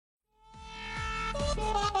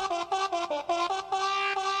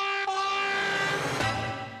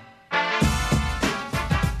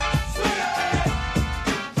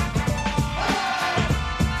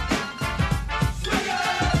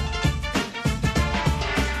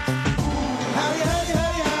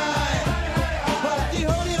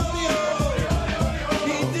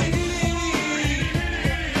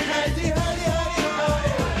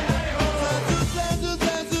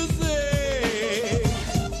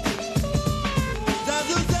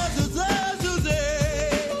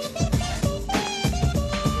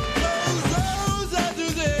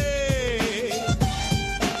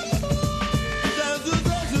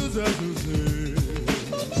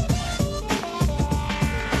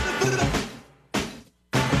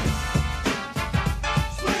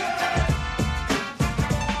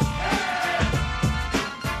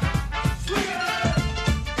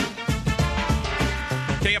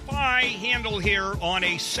Handel here on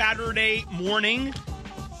a Saturday morning.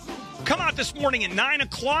 Come out this morning at 9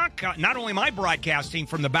 o'clock. Not only am I broadcasting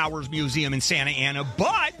from the Bowers Museum in Santa Ana,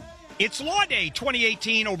 but it's Law Day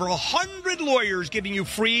 2018. Over 100 lawyers giving you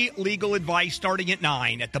free legal advice starting at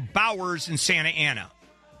 9 at the Bowers in Santa Ana.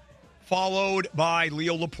 Followed by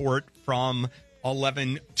Leo Laporte from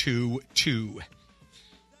 11 to 2.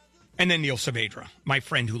 And then Neil Saavedra, my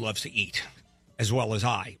friend who loves to eat, as well as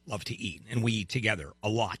I love to eat. And we eat together a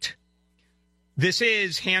lot. This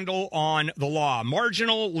is Handel on the Law,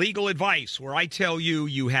 marginal legal advice, where I tell you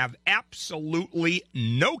you have absolutely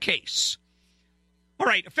no case. All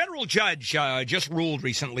right, a federal judge just ruled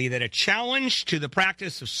recently that a challenge to the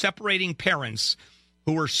practice of separating parents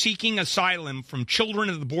who are seeking asylum from children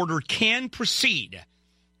at the border can proceed.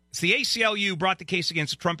 It's the ACLU brought the case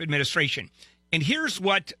against the Trump administration. And here's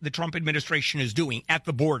what the Trump administration is doing at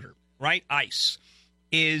the border, right? ICE,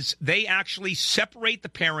 is they actually separate the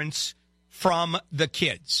parents from the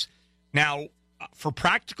kids. Now, for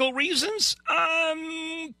practical reasons,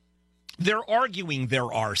 they're arguing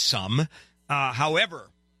there are some. However,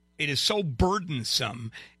 it is so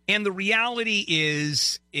burdensome. And the reality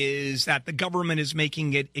is that the government is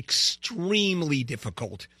making it extremely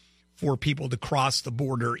difficult for people to cross the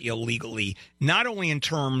border illegally, not only in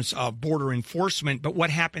terms of border enforcement, but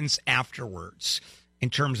what happens afterwards in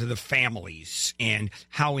terms of the families and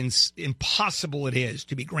how impossible it is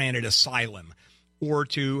to be granted asylum or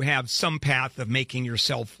to have some path of making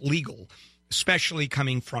yourself legal, especially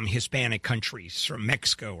coming from Hispanic countries, from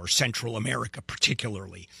Mexico or Central America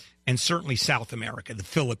particularly, and certainly South America, the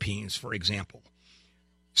Philippines, for example.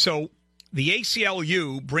 So the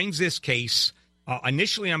ACLU brings this case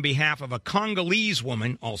initially on behalf of a Congolese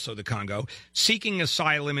woman, also the Congo, seeking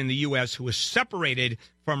asylum in the U.S. who was separated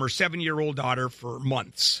from her 7-year-old daughter for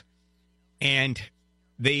months. And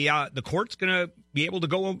the court's going to be able to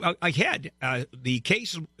go ahead. The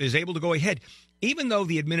case is able to go ahead, even though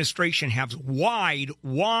the administration has wide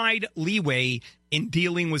leeway in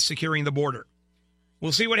dealing with securing the border.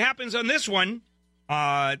 We'll see what happens on this one.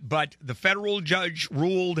 But the federal judge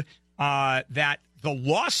ruled that the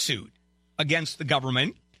lawsuit against the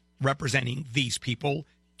government representing these people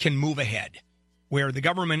can move ahead, where the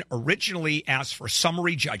government originally asked for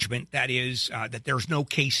summary judgment, that is, that there's no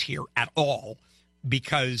case here at all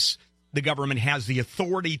because the government has the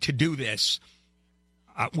authority to do this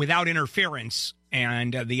without interference,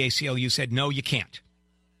 and the ACLU said, no, you can't.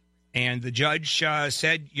 And the judge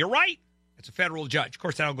said, you're right. It's a federal judge. Of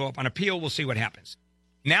course, that'll go up on appeal. We'll see what happens.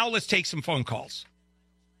 Now let's take some phone calls.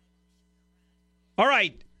 All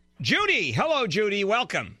right. Judy. Hello, Judy.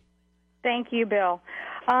 Welcome. Thank you, Bill.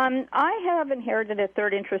 I have inherited a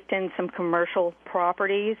third interest in some commercial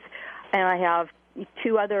properties, and I have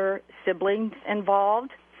 2 other siblings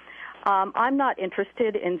involved. I'm not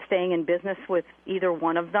interested in staying in business with either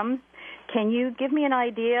one of them. Can you give me an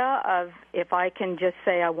idea of if I can just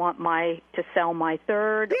say I want to sell my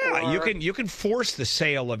third? Yeah, you can force the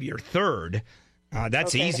sale of your third.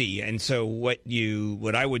 That's okay. Easy. And so what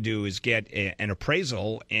I would do is get an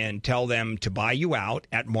appraisal and tell them to buy you out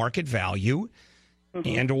at market value,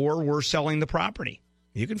 and or we're selling the property.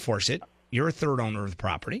 You can force it. You're a third owner of the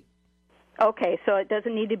property. Okay, so it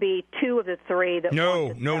doesn't need to be 2 of the 3 that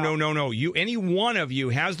No. Any one of you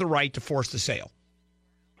has the right to force the sale.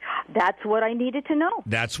 That's what I needed to know.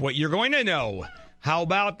 That's what you're going to know. How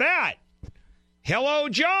about that? Hello,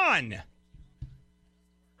 John.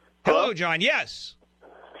 Hello, John. Yes.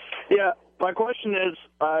 Yeah, my question is,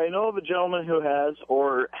 I know of a gentleman who has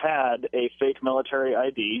or had a fake military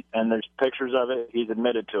ID, and there's pictures of it. He's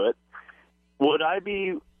admitted to it.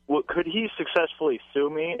 Could he successfully sue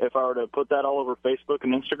me if I were to put that all over Facebook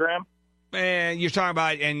and Instagram? And you're talking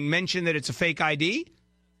about and mention that it's a fake ID?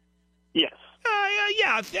 Yes.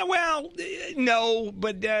 No,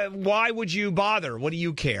 but why would you bother? What do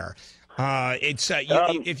you care?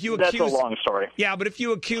 If you that's accuse, a long story. Yeah, but if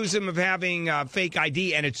you accuse him of having fake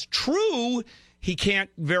ID and it's true, he can't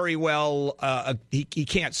very well. He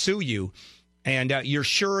can't sue you, and you're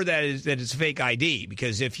sure that it's fake ID,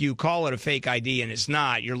 because if you call it a fake ID and it's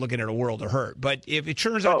not, you're looking at a world of hurt. But if it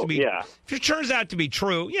turns out to be, if it turns out to be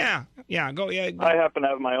true, go. I happen to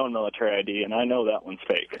have my own military ID, and I know that one's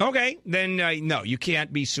fake. Okay, then no, you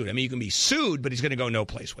can't be sued. I mean, you can be sued, but he's going to go no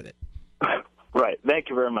place with it. Right. Thank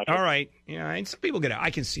you very much. All right. Yeah, and some people I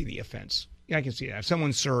can see the offense. Yeah, I can see that. If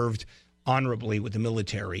someone served honorably with the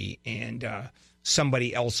military and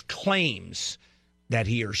somebody else claims that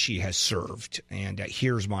he or she has served, and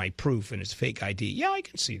here's my proof and it's fake ID, yeah, I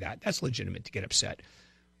can see that. That's legitimate to get upset.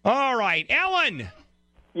 All right. Alan.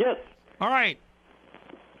 Yes. All right.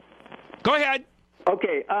 Go ahead.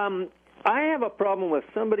 Okay. I have a problem with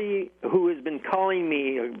somebody who has been calling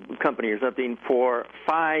me, a company or something, for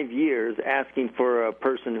 5 years, asking for a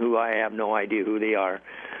person who I have no idea who they are.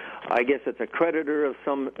 I guess it's a creditor of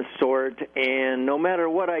some sort, and no matter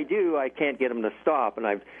what I do, I can't get them to stop.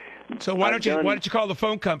 And So why don't you call the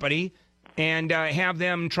phone company and have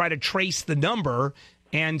them try to trace the number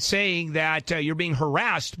and saying that you're being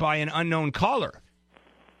harassed by an unknown caller?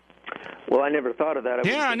 Well, I never thought of that.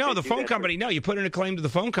 The phone company. No, you put in a claim to the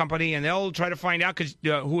phone company, and they'll try to find out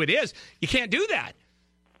who it is. You can't do that.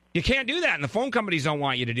 You can't do that, and the phone companies don't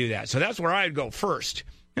want you to do that. So that's where I'd go first.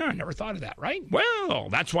 Yeah, I never thought of that, right? Well,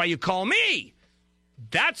 that's why you call me.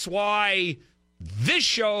 That's why this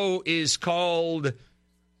show is called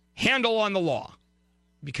Handel on the Law,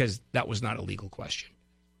 because that was not a legal question.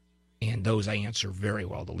 And those I answer very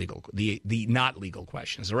well, the not legal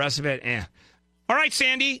questions. The rest of it, All right,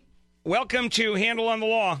 Sandy. Welcome to Handel on the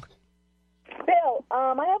Law. Bill,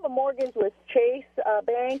 I have a mortgage with Chase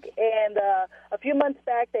Bank, and a few months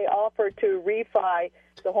back they offered to refi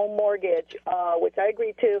the home mortgage, which I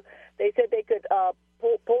agreed to. They said they could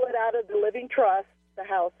pull it out of the living trust, the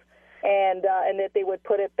house, and that they would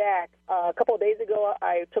put it back. A couple of days ago,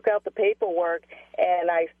 I took out the paperwork, and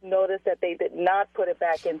I noticed that they did not put it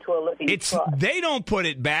back into a living trust. They don't put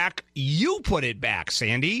it back. You put it back,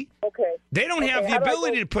 Sandy. Okay. They don't have the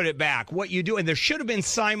ability to put it back. What you do, and there should have been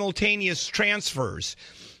simultaneous transfers,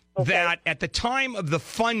 that at the time of the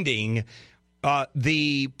funding,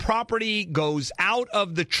 the property goes out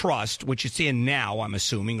of the trust, which it's in now, I'm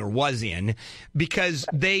assuming, or was in, because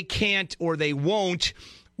they can't or they won't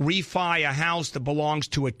refi a house that belongs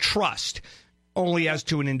to a trust, only as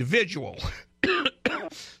to an individual.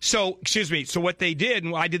 So what they did,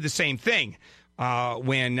 and I did the same thing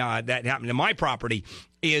when that happened to my property,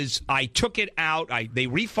 is I took it out. They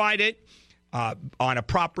refied it on a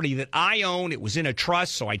property that I own. It was in a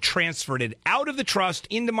trust, so I transferred it out of the trust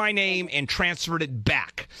into my name and transferred it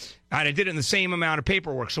back. And I did it in the same amount of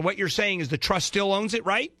paperwork. So what you're saying is the trust still owns it,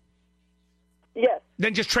 right? Yes.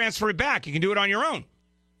 Then just transfer it back. You can do it on your own.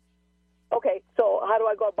 Okay, so how do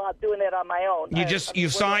I go about doing that on my own?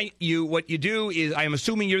 What you do is, I'm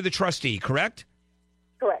assuming you're the trustee, correct?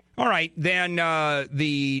 Correct. All right, then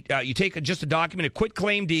you take just a document, a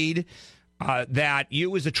quitclaim deed, that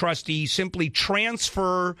you as a trustee simply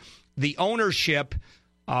transfer the ownership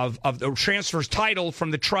of the transfers title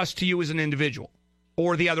from the trust to you as an individual,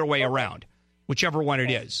 or the other way around, whichever one it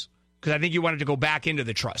is. Because I think you wanted to go back into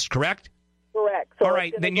the trust, correct? Correct. So all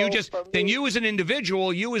right, then you as an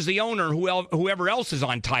individual, you as the owner, whoever else is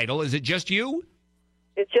on title, is it just you?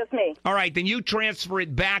 It's just me. All right, then you transfer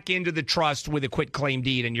it back into the trust with a quitclaim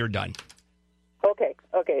deed, and you're done. Okay,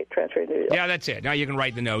 transfer it. Yeah, that's it. Now you can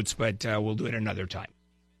write the notes, but we'll do it another time.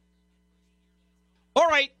 All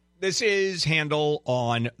right, this is Handel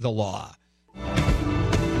on the Law.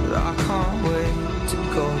 I can't wait to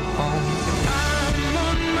go home. I'm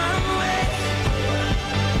on my way,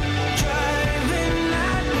 driving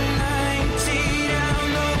at 90 down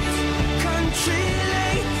those country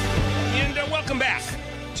lanes. And welcome back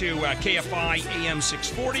to KFI AM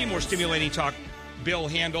 640, more stimulating talk. Bill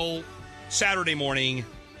Handel, Saturday morning,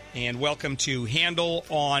 and welcome to Handel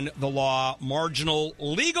on the Law, marginal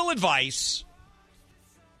legal advice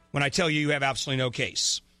when I tell you have absolutely no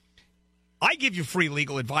case. I give you free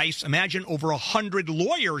legal advice. Imagine over 100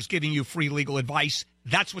 lawyers giving you free legal advice.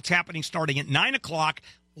 That's what's happening starting at 9 o'clock,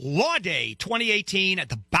 Law Day 2018 at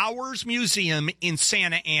the Bowers Museum in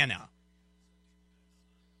Santa Ana.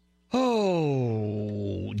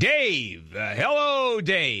 Oh, Dave. Hello,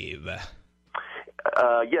 Dave.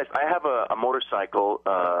 Yes, I have a motorcycle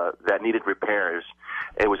that needed repairs.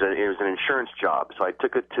 It was an insurance job, so I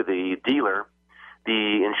took it to the dealer.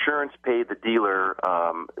 the insurance paid the dealer.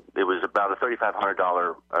 It was about a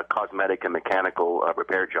 $3,500 cosmetic and mechanical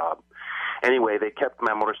repair job. Anyway, they kept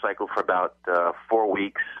my motorcycle for about 4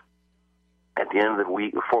 weeks. At the end of the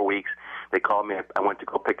week, 4 weeks, they called me. I went to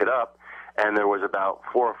go pick it up, and there was about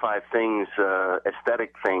 4 or 5 things,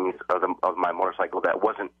 aesthetic things of my motorcycle that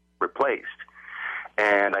wasn't replaced.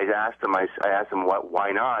 And I asked them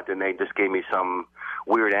why not, and they just gave me some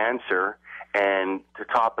weird answer. And to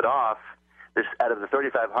top it off, this out of the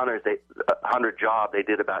 $3,500 job, they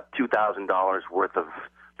did about $2,000 worth of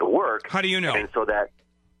the work. How do you know? And so that,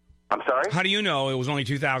 I'm sorry? How do you know it was only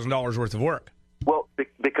 $2,000 worth of work? Well,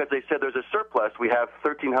 because they said there's a surplus. We have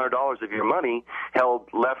 $1,300 of your money held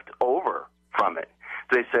left over from it.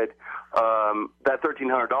 So they said that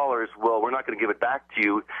 $1,300. Well, we're not going to give it back to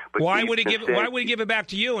you. But why would he give it back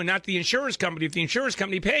to you and not the insurance company if the insurance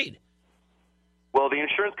company paid? Well, the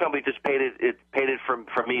insurance company just paid it. It paid it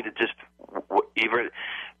for me to just either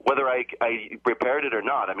whether I repaired it or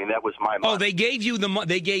not. I mean, that was my money. Oh, they gave you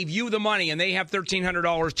the money, and they have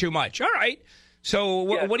 $1,300 too much. All right. So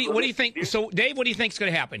what do you think? So Dave, what do you think is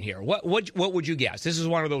going to happen here? What would you guess? This is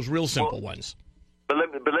one of those real simple ones. But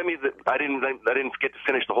let me. I didn't get to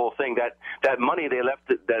finish the whole thing. That money they left,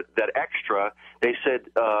 that extra, they said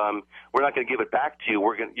we're not going to give it back to you.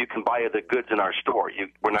 You can buy the goods in our store.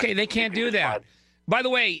 Okay, they can't do that. By the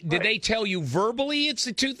way, did they tell you verbally it's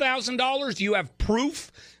the $2,000? Do you have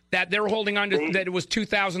proof that they're holding on to that it was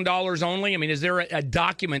 $2,000 only? I mean, is there a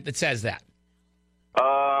document that says that?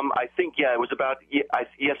 I think, it was about,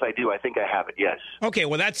 yes, I do. I think I have it, yes. Okay,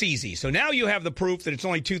 well, that's easy. So now you have the proof that it's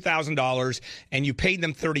only $2,000, and you paid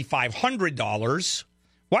them $3,500.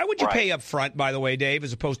 Why would you pay up front, by the way, Dave,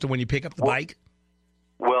 as opposed to when you pick up the bike?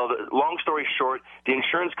 Well, long story short, the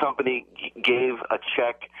insurance company gave a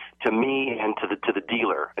check to me and to the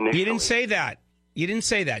dealer initially. You didn't say that. You didn't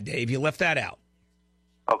say that, Dave. You left that out.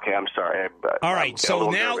 Okay, I'm sorry. All right, so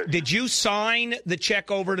now, did you sign the check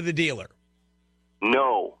over to the dealer?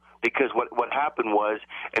 No, because what happened was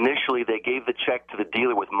initially they gave the check to the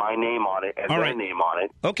dealer with my name on it and their name on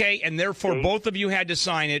it. Okay, and therefore both of you had to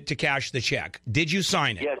sign it to cash the check. Did you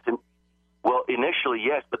sign it? Yes. Well, initially,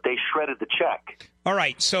 yes, but they shredded the check. All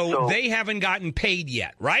right, so they haven't gotten paid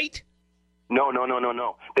yet, right? No.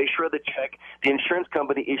 They shredded the check. The insurance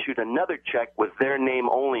company issued another check with their name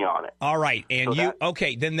only on it. All right, and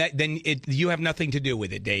you have nothing to do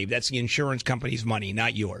with it, Dave. That's the insurance company's money,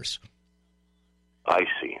 not yours. I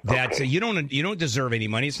see. That's you don't deserve any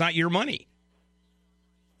money. It's not your money.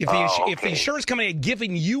 If the insurance company had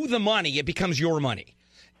given you the money, it becomes your money.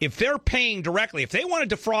 If they're paying directly, if they want to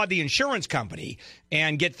defraud the insurance company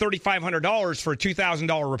and get $3,500 for a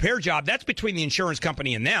 $2,000 repair job, that's between the insurance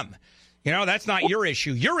company and them. You know, that's not your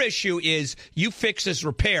issue. Your issue is you fix this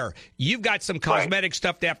repair. You've got some cosmetic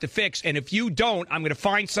stuff to have to fix, and if you don't, I'm going to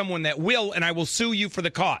find someone that will, and I will sue you for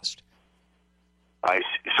the cost. I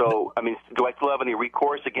see. So, I mean, do I still have any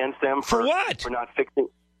recourse against them for what? For not fixing?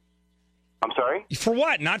 I'm sorry? For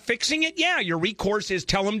what? Not fixing it? Yeah, your recourse is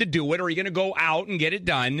tell them to do it, or you're going to go out and get it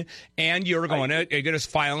done, and you're going to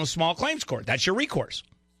file in a small claims court. That's your recourse.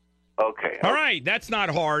 Okay. All right. That's not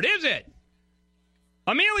hard, is it?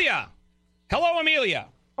 Amelia. Hello, Amelia.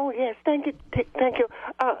 Oh, yes. Thank you. Thank you.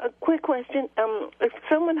 A quick question. If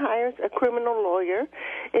someone hires a criminal lawyer,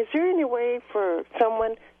 is there any way for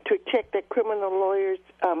someone to check that criminal lawyer's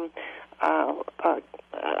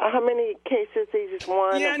how many cases he's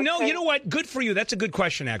won? Yeah, no, you know what? Good for you. That's a good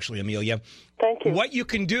question, actually, Amelia. Thank you. What you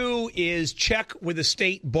can do is check with the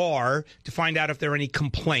state bar to find out if there are any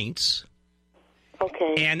complaints.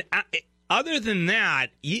 Okay. And other than that,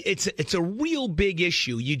 it's a real big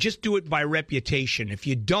issue. You just do it by reputation. If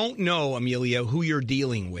you don't know, Amelia, who you're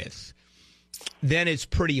dealing with, then it's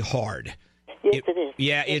pretty hard. Yes, it is.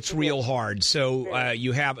 Yeah, it's real hard. So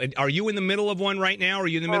you have. Are you in the middle of one right now? Or are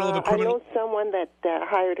you in the middle of a criminal? I know someone that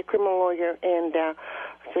hired a criminal lawyer, and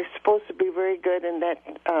they're supposed to be very good in that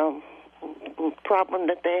problem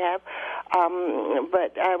that they have.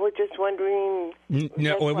 But I was just wondering.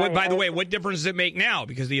 No. By the way, what difference does it make now?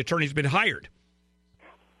 Because the attorney's been hired.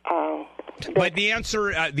 But the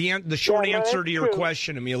answer, the short answer to your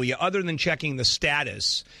question, Amelia, other than checking the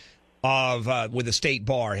status of with the state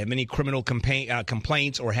bar, have any criminal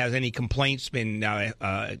complaints, or has any complaints been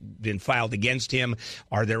filed against him?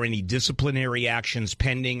 Are there any disciplinary actions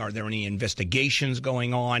pending? Are there any investigations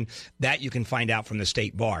going on? That you can find out from the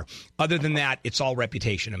state bar. Other than that, it's all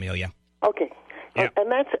reputation, Amelia. Okay. Yeah.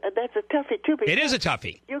 And that's a toughie, too. It is a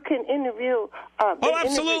toughie. You can interview.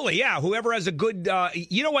 Absolutely, yeah. Whoever has a good,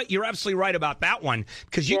 you know what? You're absolutely right about that one,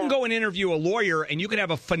 because you can go and interview a lawyer, and you can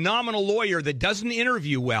have a phenomenal lawyer that doesn't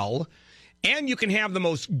interview well, And you can have the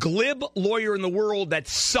most glib lawyer in the world that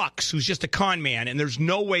sucks, who's just a con man, and there's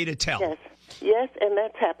no way to tell. Yes, and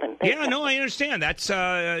that's happened. Yeah, no, I understand. That's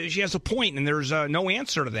she has a point, and there's no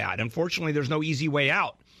answer to that. Unfortunately, there's no easy way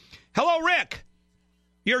out. Hello, Rick.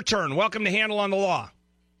 Your turn. Welcome to Handel on the Law.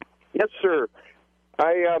 Yes, sir.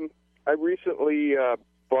 I recently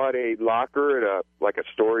bought a locker at a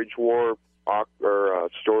storage war or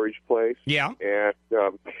storage place. Yeah. And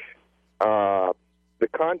the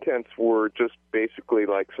contents were just basically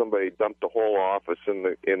like somebody dumped the whole office in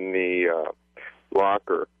the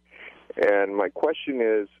locker. And my question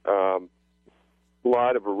is, a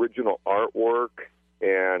lot of original artwork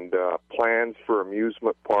and plans for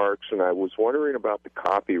amusement parks, and I was wondering about the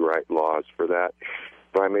copyright laws for that.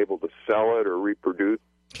 If I'm able to sell it or reproduce.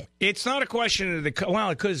 It's not a question of it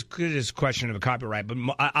is a question of a copyright, but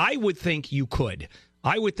I would think you could.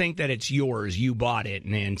 I would think that it's yours. You bought it,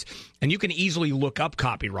 and you can easily look up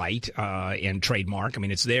copyright and trademark. I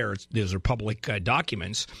mean, it's there. Those are public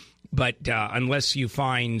documents. But unless you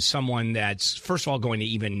find someone that's, first of all, going to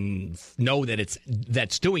even know that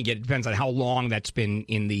that's doing it, it depends on how long that's been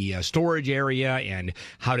in the storage area and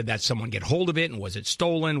how did that someone get hold of it, and was it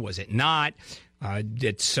stolen, was it not?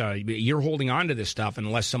 You're holding on to this stuff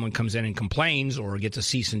unless someone comes in and complains or gets a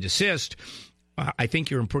cease and desist. I think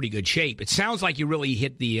you're in pretty good shape. It sounds like you really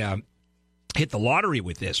hit the lottery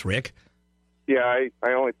with this, Rick. Yeah,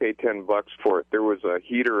 I only paid $10 for it. There was a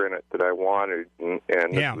heater in it that I wanted, and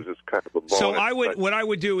this was just kind of a bonus. So what I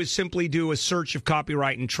would do is simply do a search of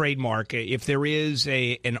copyright and trademark. If there is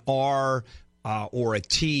an R or a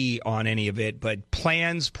T on any of it, but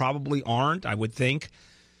plans probably aren't, I would think.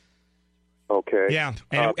 Okay. Yeah,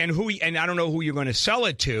 and I don't know who you're going to sell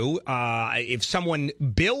it to. If someone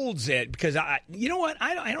builds it, because you know what,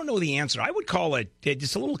 I don't know the answer. I would call it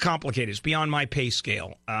just a little complicated. It's beyond my pay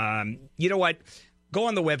scale. You know what? Go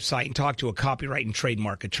on the website and talk to a copyright and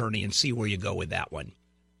trademark attorney and see where you go with that one.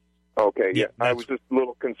 Okay. Yeah, I was just a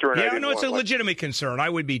little concerned. Yeah, no, it's a legitimate concern. I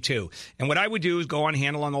would be too. And what I would do is go on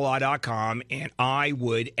handelonthelaw.com and I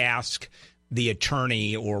would ask the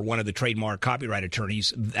attorney or one of the trademark copyright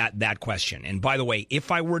attorneys that question. And by the way,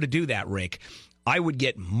 if I were to do that, Rick, I would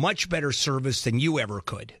get much better service than you ever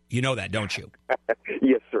could. You know that, don't you?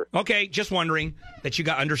 Yes, sir. Okay, just wondering that you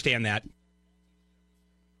understand that.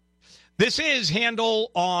 This is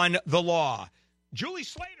Handel on the Law. Julie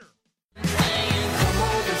Slater. Come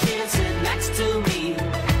over here, sit next to me.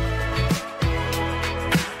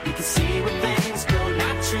 You can see where things go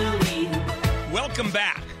naturally. Welcome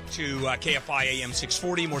back to KFI AM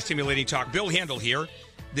 640, more stimulating talk. Bill Handel here.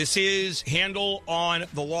 This is Handel on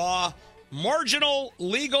the Law. Marginal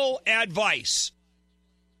legal advice.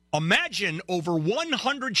 Imagine over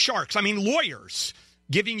 100 sharks, lawyers,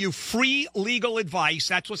 giving you free legal advice.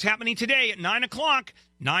 That's what's happening today at 9 o'clock,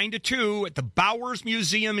 9 to 2 at the Bowers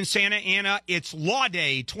Museum in Santa Ana. It's Law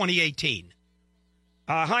Day 2018.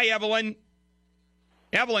 Hi, Evelyn.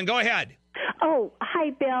 Evelyn, go ahead. Oh, hi,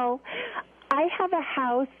 Bill. I have a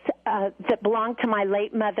house that belonged to my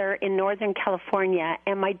late mother in Northern California,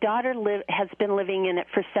 and my daughter has been living in it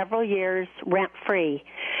for several years, rent-free.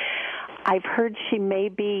 I've heard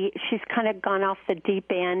she's kind of gone off the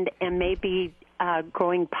deep end and maybe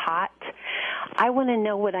growing pot. I want to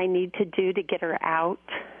know what I need to do to get her out.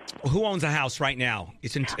 Who owns the house right now?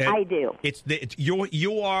 I do.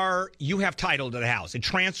 You have title to the house. It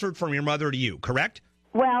transferred from your mother to you, correct?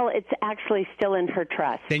 Well, it's actually still in her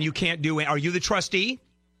trust. Then you can't do it. Are you the trustee?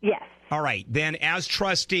 Yes. All right. Then as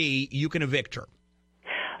trustee, you can evict her.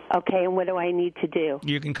 Okay, and what do I need to do?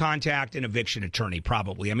 You can contact an eviction attorney,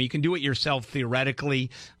 probably. You can do it yourself theoretically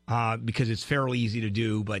because it's fairly easy to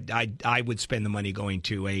do, but I would spend the money going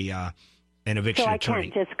to an eviction attorney. So I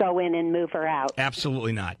can't just go in and move her out?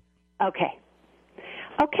 Absolutely not. Okay.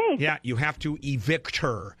 Okay. Yeah, you have to evict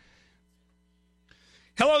her.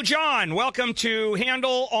 Hello, John. Welcome to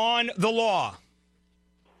Handel on the Law.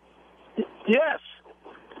 Yes.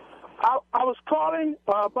 I was calling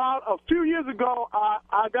about a few years ago.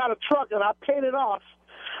 I got a truck and I paid it off,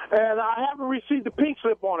 and I haven't received the pink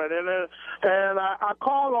slip on it. And I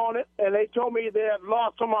called on it, and they told me they had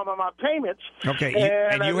lost some of my payments. Okay,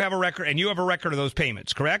 and you have a record. And you have a record of those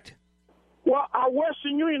payments, correct? Well, I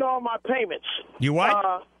Western Union all my payments. You what?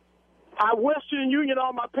 I Western Union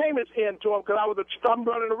all my payments into them because I'm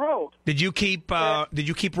running the road. Did you keep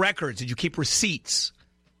records? Did you keep receipts?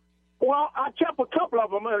 Well, I kept a couple of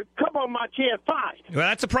them. A couple of them I can't find. Well,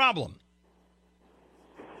 that's a problem.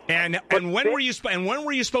 And when were you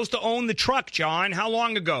supposed to own the truck, John? How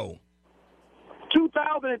long ago?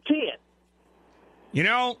 2010. You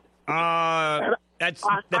know, I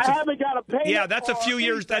haven't got a payment. Yeah, that's a few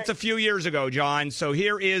years. That's a few years ago, John. So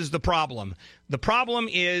here is the problem. The problem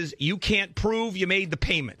is you can't prove you made the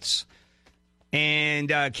payments.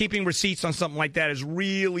 And keeping receipts on something like that is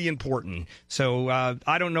really important. So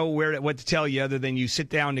I don't know what to tell you other than you sit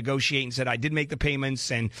down, negotiate, and said, I did make the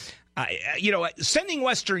payments. And, sending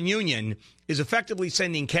Western Union is effectively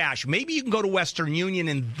sending cash. Maybe you can go to Western Union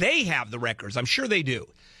and they have the records. I'm sure they do.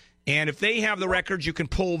 And if they have the records, you can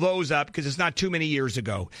pull those up because it's not too many years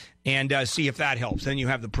ago and see if that helps. Then you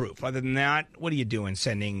have the proof. Other than that, what are you doing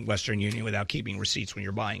sending Western Union without keeping receipts when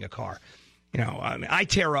you're buying a car? I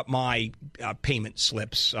tear up my payment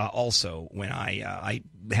slips also when I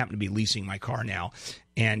happen to be leasing my car now.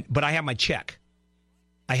 But I have my check.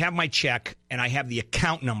 I have my check, and I have the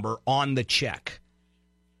account number on the check.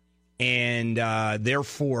 And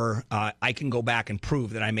therefore, I can go back and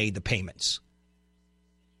prove that I made the payments.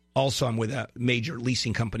 Also, I'm with a major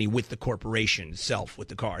leasing company with the corporation itself with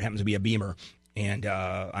the car. It happens to be a Beamer, and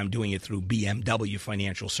I'm doing it through BMW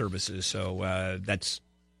Financial Services. So that's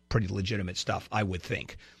pretty legitimate stuff, I would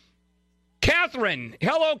think. Catherine.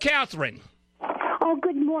 Hello, Catherine. Oh,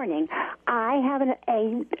 good morning. I have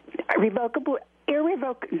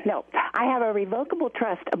I have a revocable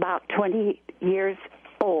trust about 20 years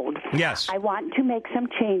old. Yes. I want to make some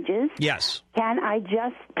changes. Yes. Can I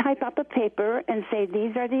just type up a paper and say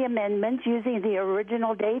these are the amendments using the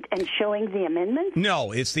original date and showing the amendments?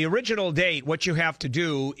 No, it's the original date. What you have to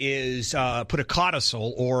do is put a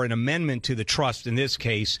codicil or an amendment to the trust in this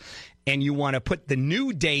case, and you want to put the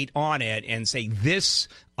new date on it and say this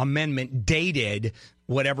amendment dated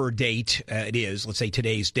whatever date it is, let's say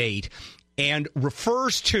today's date, and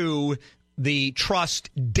refers to the trust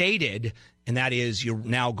dated. And that is, you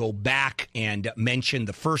now go back and mention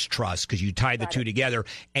the first trust because you tie the two together.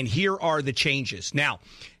 And here are the changes. Now,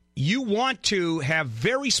 you want to have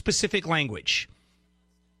very specific language.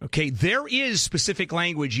 Okay, there is specific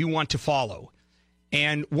language you want to follow.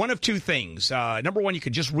 And one of two things. Number one, you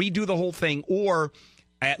could just redo the whole thing or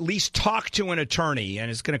at least talk to an attorney. And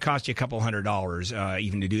it's going to cost you a couple $100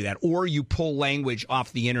 even to do that. Or you pull language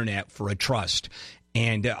off the internet for a trust.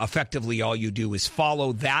 And effectively, all you do is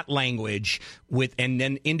follow that language and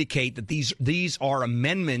then indicate that these are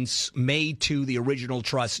amendments made to the original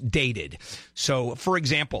trust dated. So, for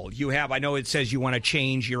example, I know it says you want to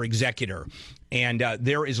change your executor. And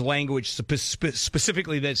there is language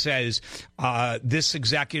specifically that says this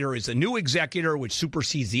executor is a new executor, which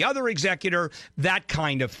supersedes the other executor, that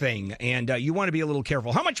kind of thing. And you want to be a little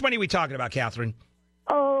careful. How much money are we talking about, Catherine?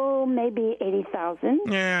 Oh, maybe $80,000.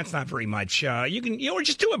 Yeah, it's not very much. You can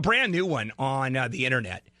just do a brand new one on the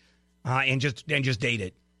internet and just date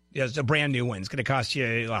it. It's a brand new one. It's going to cost you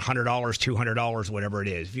 $100, $200, whatever it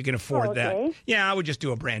is. If you can afford that, yeah, I would just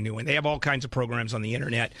do a brand new one. They have all kinds of programs on the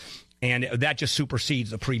internet, and that just supersedes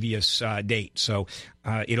the previous date. So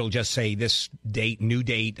it'll just say this date, new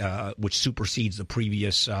date, which supersedes the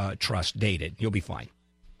previous trust dated. You'll be fine.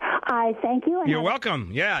 I thank you. You're welcome.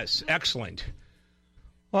 Yes, excellent.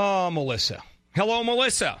 Oh, Melissa. Hello,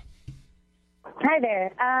 Melissa. Hi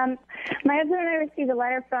there. My husband and I received a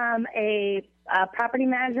letter from a property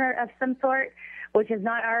manager of some sort, which is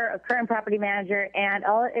not our current property manager, and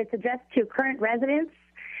it's addressed to current residents.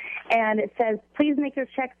 And it says, please make your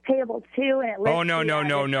checks payable to, and it lists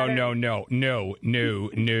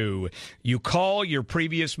No. You call your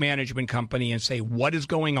previous management company and say, what is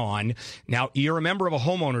going on? Now, you're a member of a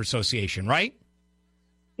homeowner association, right?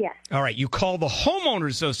 Yes. All right. You call the homeowner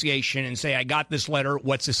association and say, I got this letter.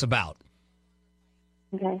 What's this about?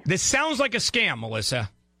 Okay. This sounds like a scam, Melissa.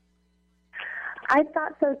 I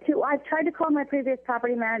thought so, too. I've tried to call my previous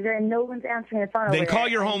property manager, and no one's answering the phone. Then call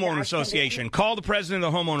your homeowner association. Call the president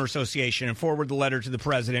of the homeowner association and forward the letter to the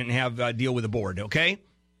president and have deal with the board, okay?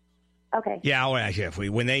 Okay. Yeah, well, actually,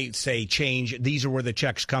 when they say change, these are where the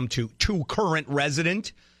checks come to current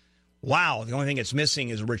resident. Wow, the only thing it's missing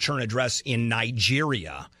is a return address in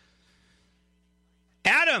Nigeria.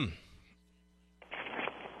 Adam.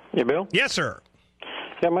 Yeah, Bill? Yes, sir.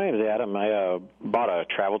 Yeah, my name is Adam. I bought a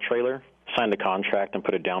travel trailer, signed a contract, and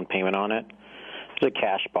put a down payment on it. It was a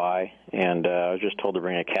cash buy, and I was just told to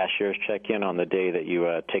bring a cashier's check in on the day that you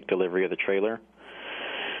take delivery of the trailer.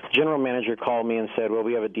 The general manager called me and said, well,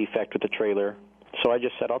 we have a defect with the trailer. So I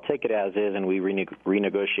just said, I'll take it as is, and we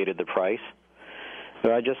renegotiated the price. So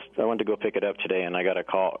I went to go pick it up today, and I got a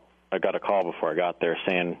call before I got there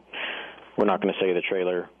saying we're not going to sell you the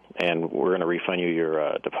trailer, and we're going to refund you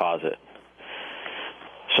your deposit.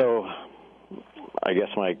 So I guess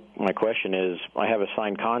my question is, I have a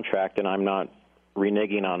signed contract, and I'm not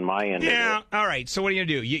reneging on my end. Yeah, of it. all right. So what are you going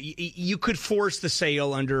to do? You could force the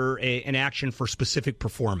sale under an action for specific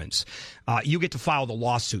performance. You get to file the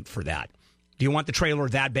lawsuit for that. Do you want the trailer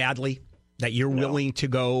that badly that you're willing to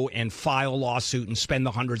go and file a lawsuit and spend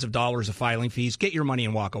the hundreds of dollars of filing fees? Get your money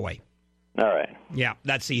and walk away. All right. Yeah,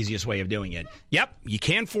 that's the easiest way of doing it. Yep, you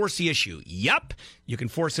can force the issue. Yep, you can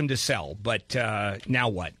force them to sell. But now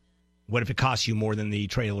what? What if it costs you more than the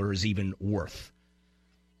trailer is even worth?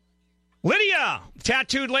 Lydia,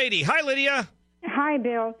 tattooed lady. Hi, Lydia. Hi,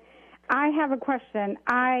 Bill. I have a question.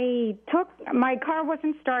 My car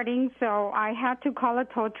wasn't starting, so I had to call a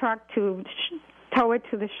tow truck to tow it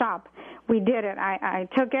to the shop. We did it. I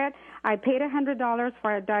took it. I paid $100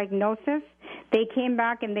 for a diagnosis. They came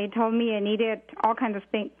back and they told me I needed all kinds of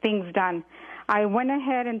things done. I went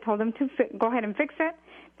ahead and told them to go ahead and fix it.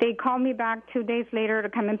 They called me back 2 days later to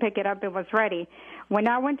come and pick it up. It was ready. When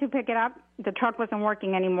I went to pick it up, the truck wasn't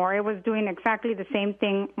working anymore. It was doing exactly the same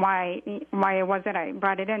thing why it was that I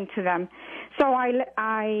brought it in to them. So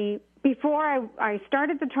before I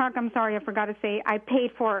started the truck, I'm sorry, I forgot to say, I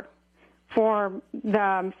paid for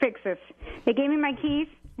the fixes. They gave me my keys,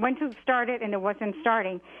 went to start it, and it wasn't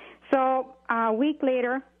starting. So a week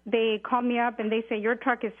later, they called me up and they said, your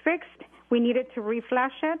truck is fixed. We needed to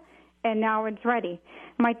reflash it, and now it's ready.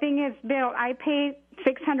 My thing is, Bill, I paid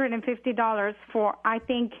 $650 for, I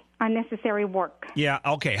think, unnecessary work. Yeah,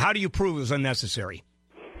 okay. How do you prove it was unnecessary?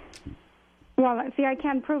 Well, see, I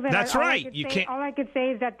can't prove it. That's right. All I could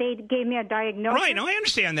say is that they gave me a diagnosis. Right. No, I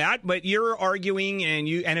understand that, but you're arguing, and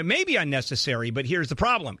it may be unnecessary, but here's the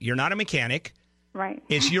problem. You're not a mechanic. Right.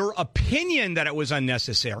 It's your opinion that it was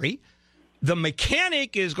unnecessary. The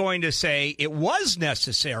mechanic is going to say it was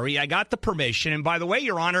necessary. I got the permission. And by the way,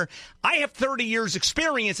 Your Honor, I have 30 years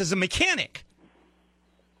experience as a mechanic.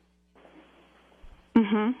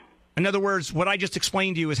 Mm-hmm. In other words, what I just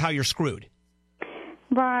explained to you is how you're screwed.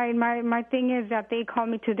 Right. My thing is that they called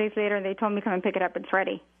me 2 days later and they told me come and pick it up. It's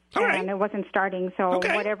ready. All right. And it wasn't starting. So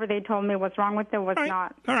whatever they told me was wrong with it was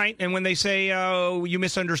not. All right. And when they say you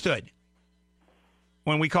misunderstood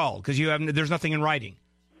when we called because there's nothing in writing.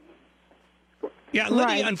 Yeah,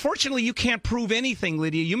 Lydia, unfortunately, you can't prove anything,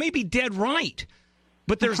 Lydia. You may be dead right,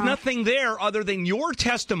 but there's nothing there other than your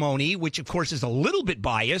testimony, which, of course, is a little bit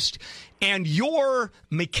biased, and your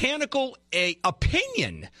mechanical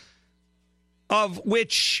opinion, of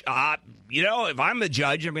which, if I'm the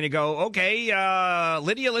judge, I'm going to go, okay,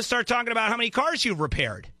 Lydia, let's start talking about how many cars you've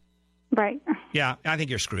repaired. Right. Yeah, I think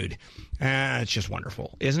you're screwed. It's just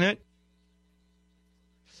wonderful, isn't it?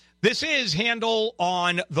 This is Handel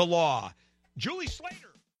on the Law. Julie Slater.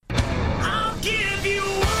 I'll give you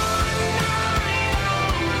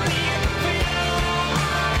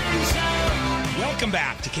Welcome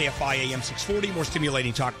back to KFI AM 640, more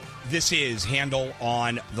stimulating talk. This is Handel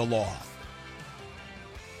on the Law.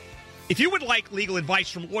 If you would like legal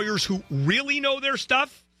advice from lawyers who really know their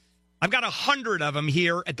stuff, I've got 100 of them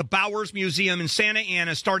here at the Bowers Museum in Santa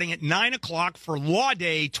Ana starting at 9 o'clock for Law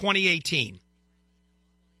Day 2018.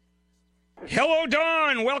 Hello,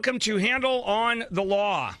 Don. Welcome to Handel on the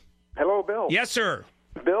Law. Hello, Bill. Yes, sir.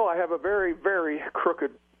 Bill, I have a very, very crooked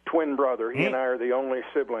twin brother. He and I are the only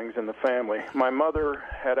siblings in the family. My mother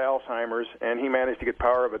had Alzheimer's, and he managed to get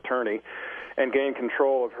power of attorney and gain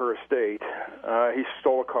control of her estate. He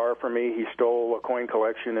stole a car from me. He stole a coin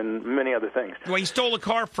collection and many other things. Well, he stole a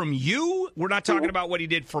car from you? We're not talking about what he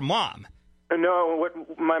did for Mom. No,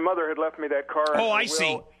 my mother had left me that car. Oh, I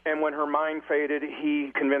see. And when her mind faded,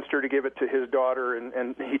 he convinced her to give it to his daughter,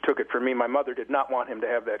 and he took it from me. My mother did not want him to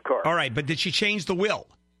have that car. All right, but did she change the will?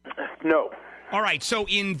 No. All right, so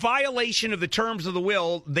in violation of the terms of the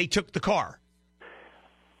will, they took the car.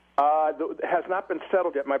 It has not been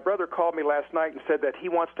settled yet. My brother called me last night and said that he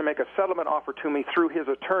wants to make a settlement offer to me through his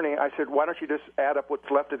attorney. I said, why don't you just add up what's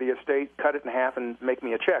left of the estate, cut it in half, and make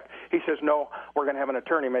me a check? He says, no, we're going to have an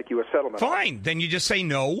attorney make you a settlement Fine. offer. Then you just say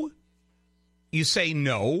no. You say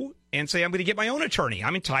no and say, I'm going to get my own attorney.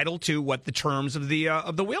 I'm entitled to what the terms of the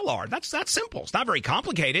will are. That's simple. It's not very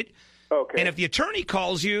complicated. Okay. And if the attorney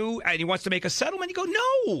calls you and he wants to make a settlement, you go,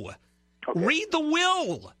 no. Okay. Read the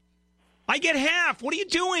will. I get half. What are you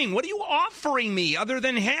doing? What are you offering me other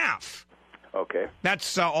than half? Okay.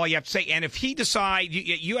 That's all you have to say. And if he decides,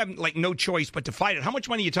 you have no choice but to fight it. How much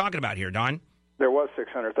money are you talking about here, Don? There was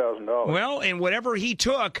 $600,000. Well, and whatever he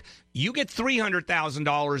took, you get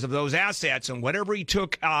 $300,000 of those assets, and whatever he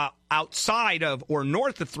took outside of or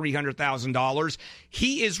north of $300,000,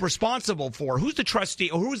 he is responsible for. Who's the trustee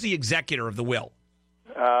or who's the executor of the will?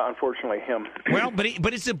 Unfortunately, him. Well, but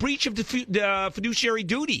it's a breach of fiduciary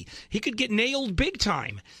duty. He could get nailed big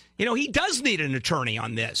time. He does need an attorney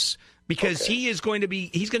on this because he's going to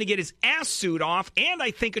get his ass sued off, and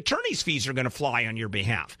I think attorney's fees are going to fly on your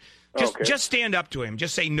behalf. Just stand up to him.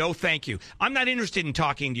 Just say, no, thank you. I'm not interested in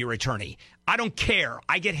talking to your attorney. I don't care.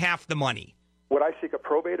 I get half the money. Would I seek a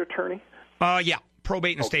probate attorney? Yeah,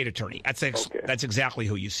 probate and estate attorney. That's exactly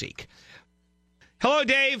who you seek. Hello,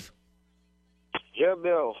 Dave. Yeah,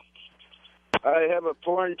 Bill. I have a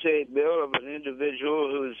porn tape, Bill, of an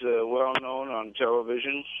individual who's well known on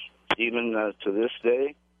television, even to this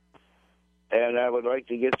day. And I would like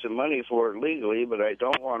to get some money for it legally, but I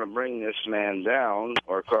don't want to bring this man down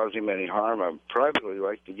or cause him any harm. I'd privately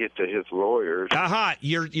like to get to his lawyers.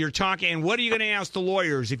 You're talking, and what are you going to ask the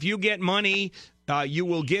lawyers? If you get money, you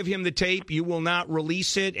will give him the tape, you will not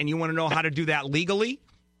release it, and you want to know how to do that legally?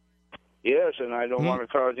 Yes, and I don't want to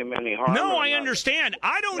cause him any harm. No, I understand.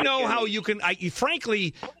 I don't know how you can,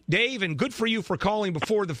 frankly, Dave, and good for you for calling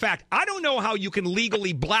before the fact, I don't know how you can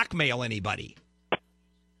legally blackmail anybody.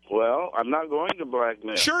 Well, I'm not going to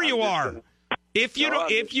blackmail. Sure you are. If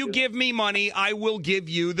you give me money, I will give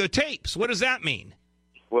you the tapes. What does that mean?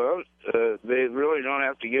 Well, they really don't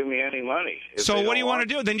have to give me any money. So what do you want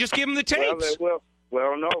to do? Then just give them the tapes.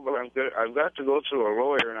 Well, no, but I've got to go through a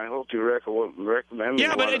lawyer, and I hope you recommend me.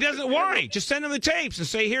 Yeah, but it doesn't. Why? Just send them the tapes and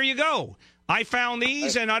say, here you go. I found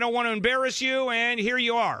these, and I don't want to embarrass you, and here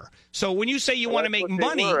you are. So when you say you want to make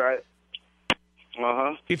money...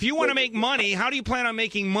 If you want to make money, how do you plan on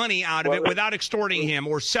making money out of it without extorting him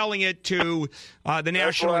or selling it to the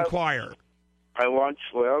National Enquirer?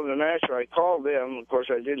 The National, I called them. Of course,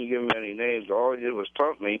 I didn't give them any names. All they did was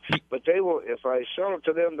pump me. But they will, if I sell it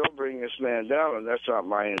to them, they'll bring this man down, and that's not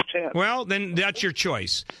my intent. Well, then that's your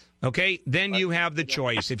choice. Okay? Then you have the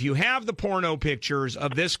choice. If you have the porno pictures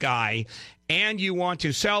of this guy and you want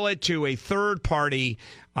to sell it to a third party,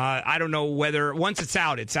 I don't know whether, once it's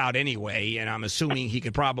out anyway, and I'm assuming he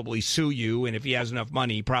could probably sue you, and if he has enough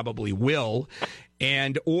money, he probably will.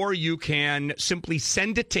 Or you can simply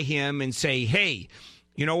send it to him and say, hey,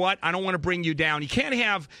 you know what? I don't want to bring you down. You can't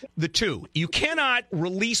have the two. You cannot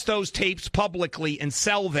release those tapes publicly and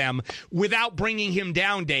sell them without bringing him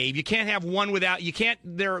down, Dave. You can't have one without,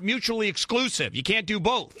 they're mutually exclusive. You can't do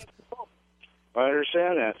both. I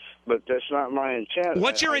understand that, but that's not my intent.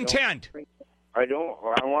 What's your intent? I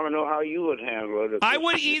want to know how you would handle it. I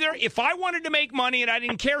would if I wanted to make money and I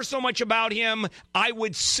didn't care so much about him, I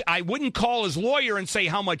wouldn't call his lawyer and say,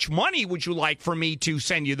 how much money would you like for me to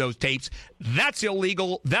send you those tapes? That's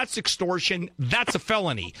illegal. That's extortion. That's a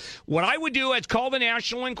felony. What I would do is call the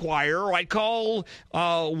National Enquirer, or I'd call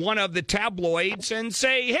one of the tabloids and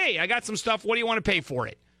say, hey, I got some stuff. What do you want to pay for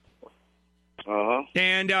it?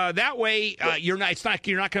 And that way, you're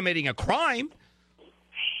not committing a crime.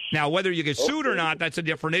 Now, whether you get sued or not, that's a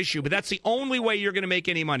different issue. But that's the only way you're going to make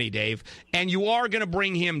any money, Dave. And you are going to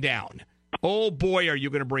bring him down. Oh, boy, are you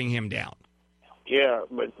going to bring him down. Yeah,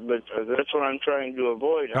 but that's what I'm trying to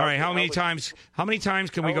avoid. All right, how many times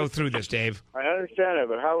can we go through this, Dave? I understand it,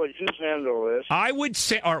 but how would you handle this? I would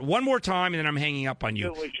say, one more time, and then I'm hanging up on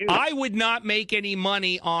you. I would not make any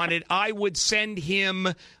money on it. I would send him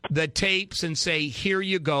the tapes and say, here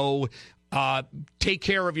you go. Take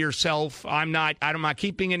care of yourself. I'm not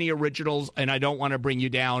keeping any originals, and I don't want to bring you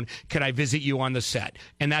down. Can I visit you on the set?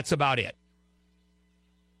 And that's about it.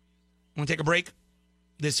 Want to take a break?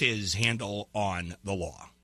 This is Handel on the Law.